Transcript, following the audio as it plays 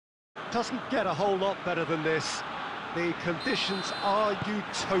Doesn't get a whole lot better than this. The conditions are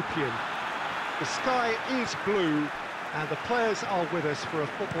utopian. The sky is blue, and the players are with us for a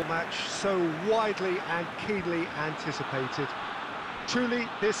football match so widely and keenly anticipated. Truly,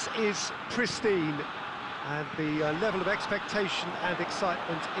 this is pristine, and the level of expectation and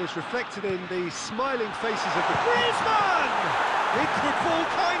excitement is reflected in the smiling faces of the Griezmann! It could fall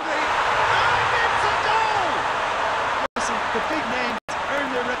kindly, and it's a goal! Listen, the big names earn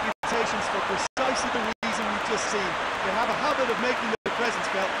their reputations for precisely the reason we've just seen. They have a habit of making their presence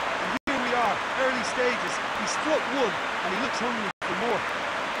felt, and here we are, early stages. He struck one, and he looks hungry for more.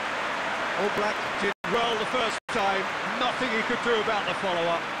 All Black did well the first time, nothing he could do about the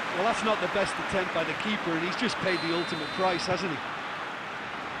follow-up. Well, that's not the best attempt by the keeper, and he's just paid the ultimate price, hasn't he?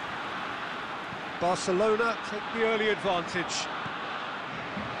 Barcelona take the early advantage.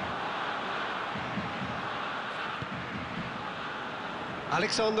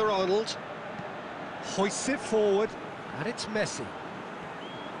 Alexander-Arnold hoists it forward, and it's Messi.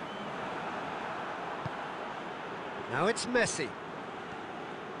 Now it's Messi.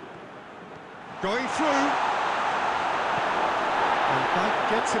 Going through. Van Dijk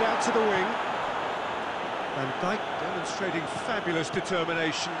gets it out to the wing. Van Dijk demonstrating fabulous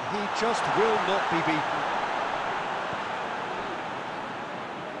determination. He just will not be beaten.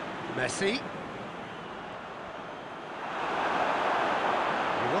 Messi.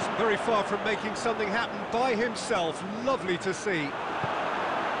 He wasn't very far from making something happen by himself. Lovely to see.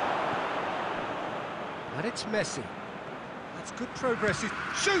 And it's Messi. That's good progress. He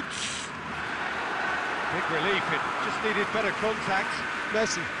shoots! Big relief, it just needed better contact.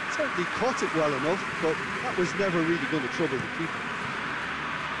 Messi certainly caught it well enough, but that was never really going to trouble the keeper.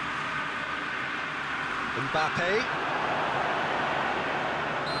 Mbappe.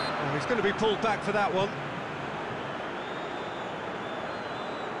 Oh, he's going to be pulled back for that one.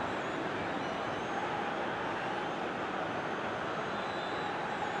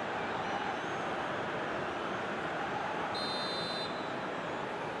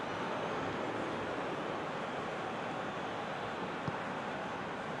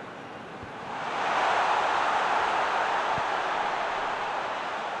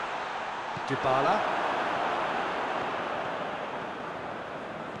 Dybala.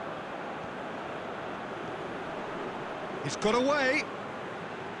 He's got away.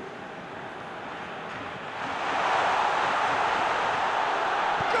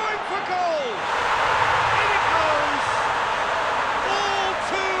 Going for goal! In it goes! All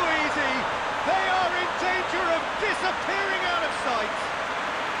too easy. They are in danger of disappearing out of sight.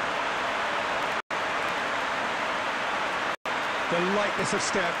 The lightness of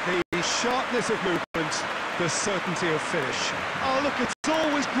step, the sharpness of movement, the certainty of finish. Oh, look, it's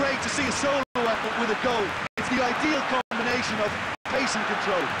always great to see a solo effort with a goal. It's the ideal combination of pace and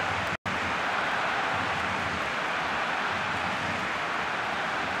control.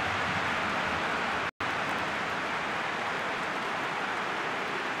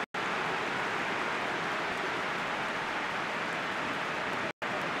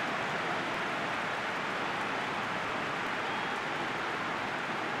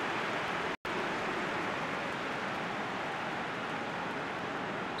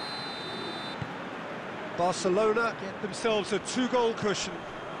 Barcelona get themselves a two-goal cushion.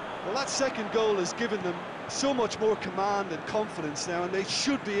 Well, that second goal has given them so much more command and confidence now, and they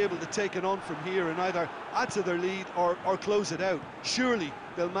should be able to take it on from here and either add to their lead or close it out. Surely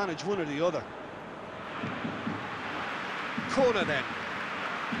they'll manage one or the other. Corner then.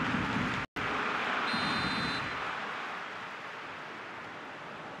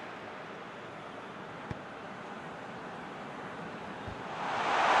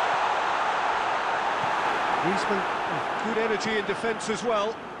 Griezmann with good energy in defence as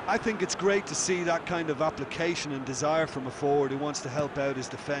well. I think it's great to see that kind of application and desire from a forward who wants to help out his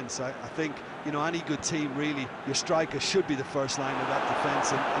defence. I think, you know, any good team really, your striker should be the first line of that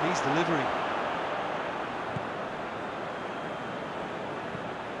defence, and he's delivering.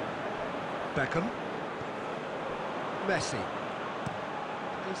 Beckham. Messi.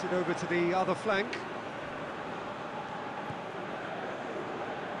 Plays it over to the other flank.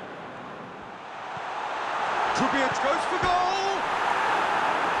 Tobias goes for goal!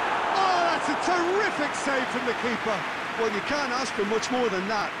 Oh, that's a terrific save from the keeper. Well, you can't ask for much more than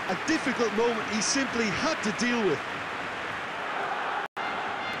that. A difficult moment he simply had to deal with.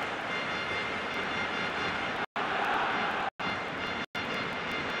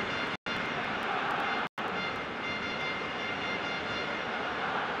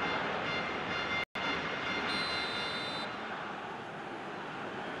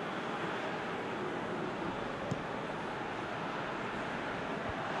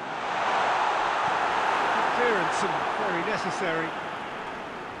 moments and very necessary.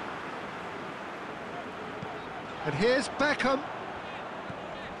 And here's Beckham.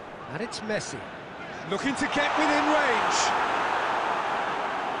 And it's Messi. Looking to get within range.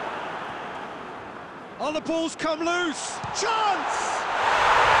 Oh, the ball's come loose. Chance!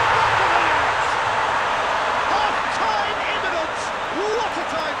 Half-time imminent. What a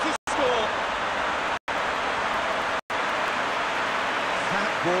time to score.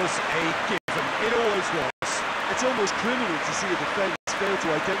 That was a given. It always was. It's almost criminal to see a defence fail to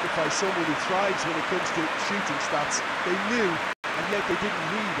identify someone who thrives when it comes to shooting stats. They knew, and yet they didn't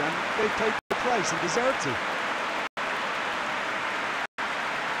read, and they paid the price and deserved to.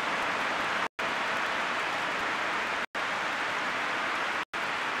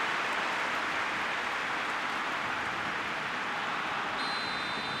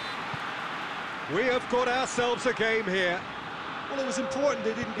 We have got ourselves a game here. Well, it was important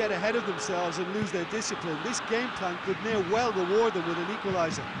they didn't get ahead of themselves and lose their discipline. This game plan could near well reward them with an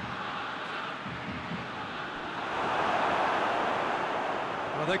equaliser.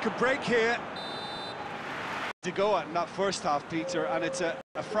 Well, they could break here. To go at in that first half, Peter, and it's a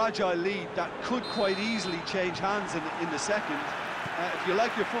fragile lead that could quite easily change hands in the second. If you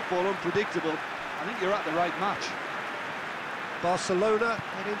like your football unpredictable, I think you're at the right match. Barcelona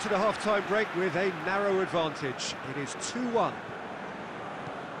head into the half-time break with a narrow advantage. It is 2-1.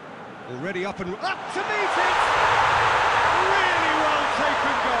 Already up to meet it! Really well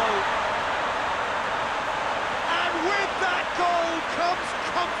taken goal. And with that goal comes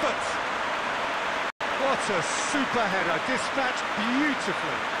comfort. What a super header, dispatched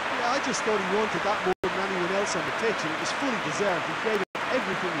beautifully. Yeah, I just thought he wanted that more than anyone else on the pitch, and it was fully deserved. He gave it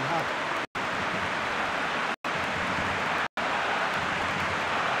everything he had.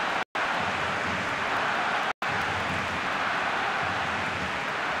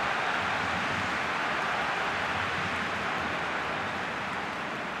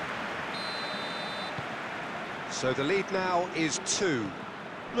 So the lead now is 2.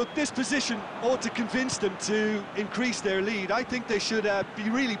 Look, this position ought to convince them to increase their lead. I think they should be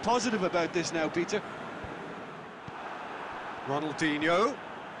really positive about this now, Peter. Ronaldinho.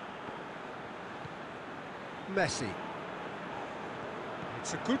 Messi.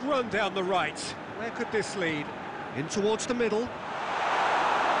 It's a good run down the right. Where could this lead? In towards the middle. And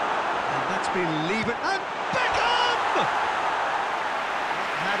that's been levered. And Beckham!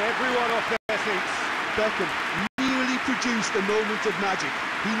 Had everyone off their seats. Beckham nearly produced a moment of magic.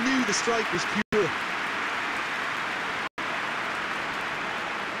 He knew the strike was pure.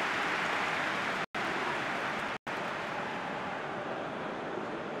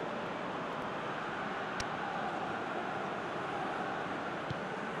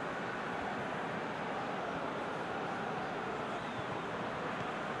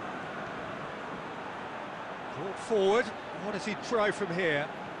 Brought forward. What does he try from here?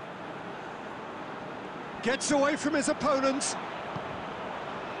 Gets away from his opponent.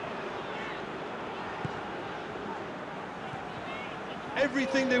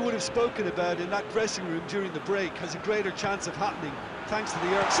 Everything they would have spoken about in that dressing room during the break has a greater chance of happening thanks to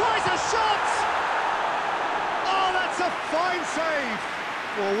the earth. Tries a shot! Oh, that's a fine save!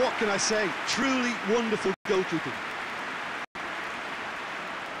 Well, what can I say? Truly wonderful goalkeeping.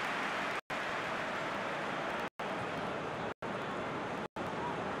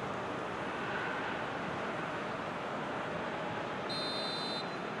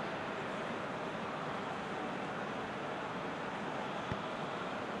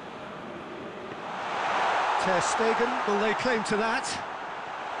 Ter Stegen, will they claim to that?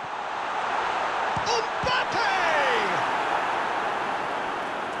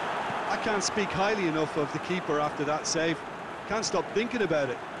 I can't speak highly enough of the keeper after that save. Can't stop thinking about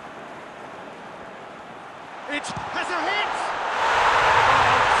it. It has a hit!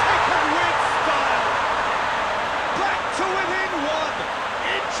 Oh, taken with style! Back to within one!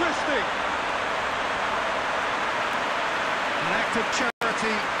 Interesting! An act of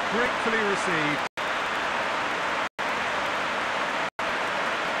charity gratefully received.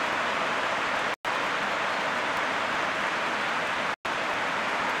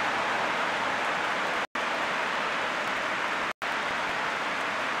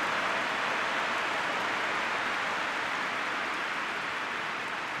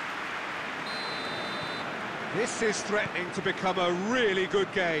 This is threatening to become a really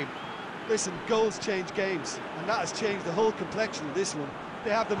good game. Listen, goals change games, and that has changed the whole complexion of this one.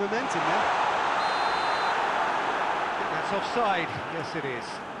 They have the momentum now. I think that's offside. Yes, it is.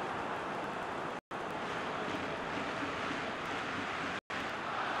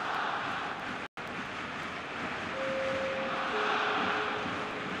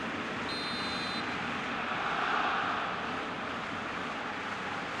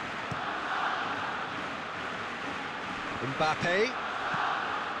 Mbappe.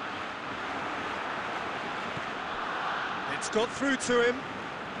 It's got through to him.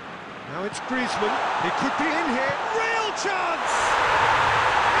 Now it's Griezmann. He could be in here. Real chance!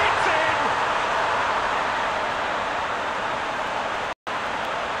 It's in!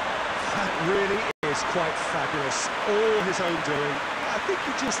 That really is quite fabulous. All his own doing. I think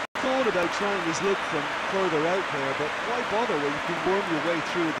he just thought about trying his luck from further out there, but why bother when you can worm your way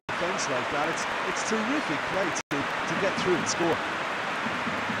through a defence like that? It's terrific play to get through and score.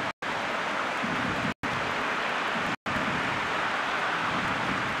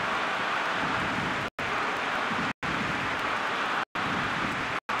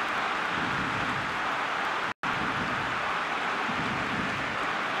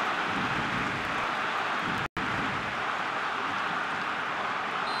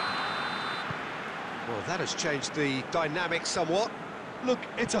 Well, that has changed the dynamic somewhat. Look,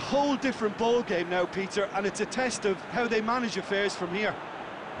 it's a whole different ball game now, Peter, and it's a test of how they manage affairs from here.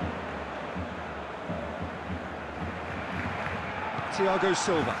 Thiago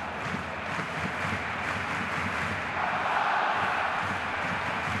Silva.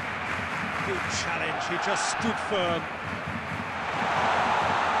 Good challenge, he just stood firm.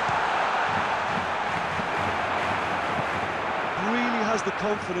 Really has the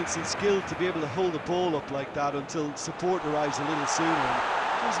confidence and skill to be able to hold the ball up like that until support arrives a little sooner.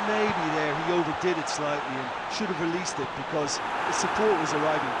 And just maybe there he overdid it slightly and should have released it because the support was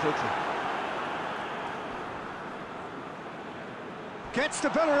arriving quickly. Gets the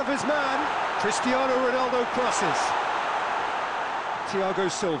better of his man. Cristiano Ronaldo crosses.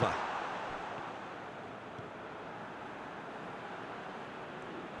 Thiago Silva.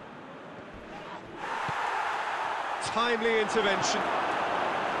 Timely intervention.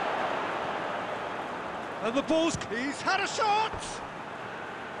 And the ball's... He's had a shot!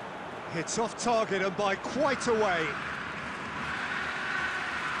 Hits off target and by quite a way.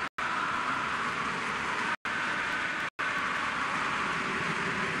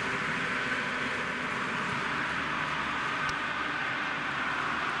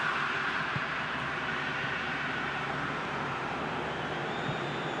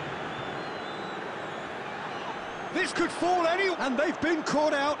 This could fall anywhere, and they've been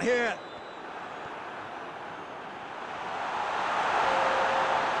caught out here.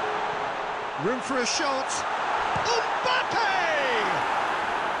 Room for a shot. Mbappe!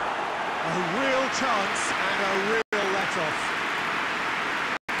 A real chance and a real let-off.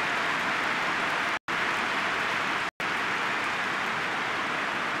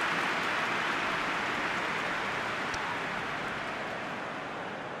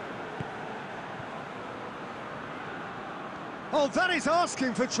 Oh, that is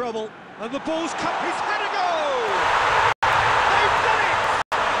asking for trouble. And the ball's cut. He's had a go! They've done it!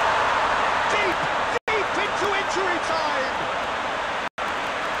 Deep into injury time!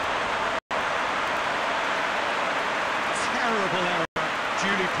 Terrible error,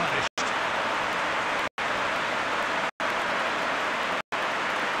 duly punished.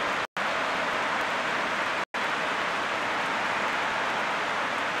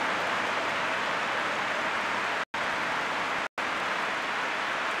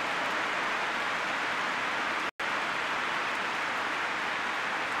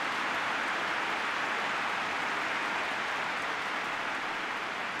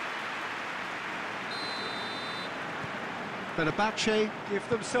 Fenebarche give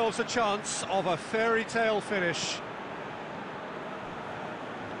themselves a chance of a fairy tale finish.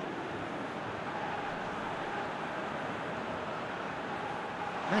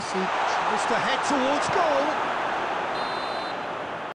 Messi tries to head towards goal.